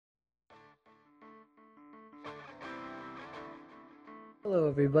Hello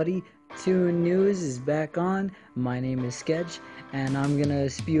everybody, Toon News is back on. My name is Sketch, and I'm gonna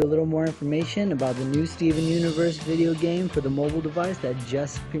spew a little more information about the new Steven Universe video game for the mobile device that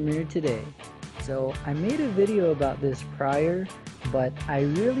just premiered today. So I made a video about this prior, but I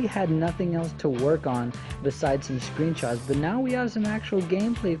really had nothing else to work on besides some screenshots, but now we have some actual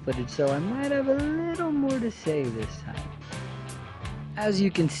gameplay footage, so I might have a little more to say this time. As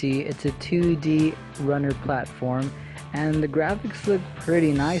you can see, it's a 2D runner platform, and the graphics look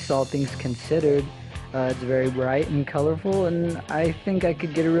pretty nice, all things considered. It's very bright and colorful, and I think I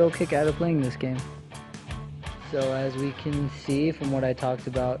could get a real kick out of playing this game. So as we can see from what I talked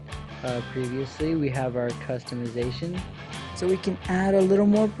about previously, we have our customization, so we can add a little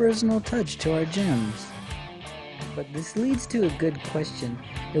more personal touch to our gems. But this leads to a good question.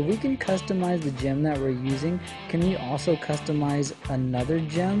 If we can customize the gem that we're using, can we also customize another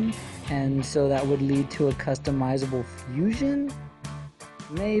gem? And so that would lead to a customizable fusion?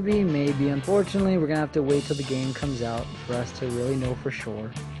 Maybe. Unfortunately, we're gonna have to wait till the game comes out for us to really know for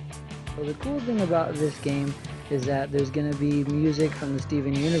sure. So the cool thing about this game is that there's gonna be music from the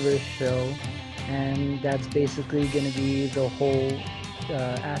Steven Universe show, and that's basically gonna be the whole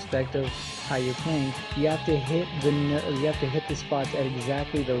aspect of how you're playing. You have to hit the spots at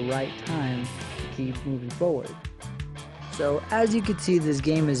exactly the right time to keep moving forward. So as you can see, this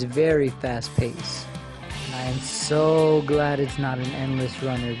game is very fast paced. And I am so glad it's not an endless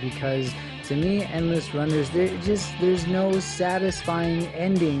runner, because to me, endless runners, there's no satisfying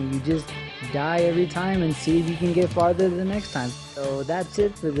ending. You just die every time and see if you can get farther the next time. So that's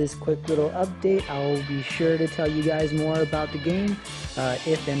it for this quick little update. I'll be sure to tell you guys more about the game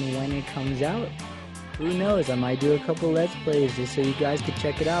if and when it comes out. Who knows, I might do a couple Let's Plays just so you guys can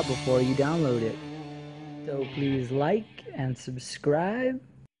check it out before you download it. So please like and subscribe,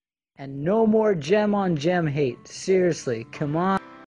 and no more gem on gem hate. Seriously, come on.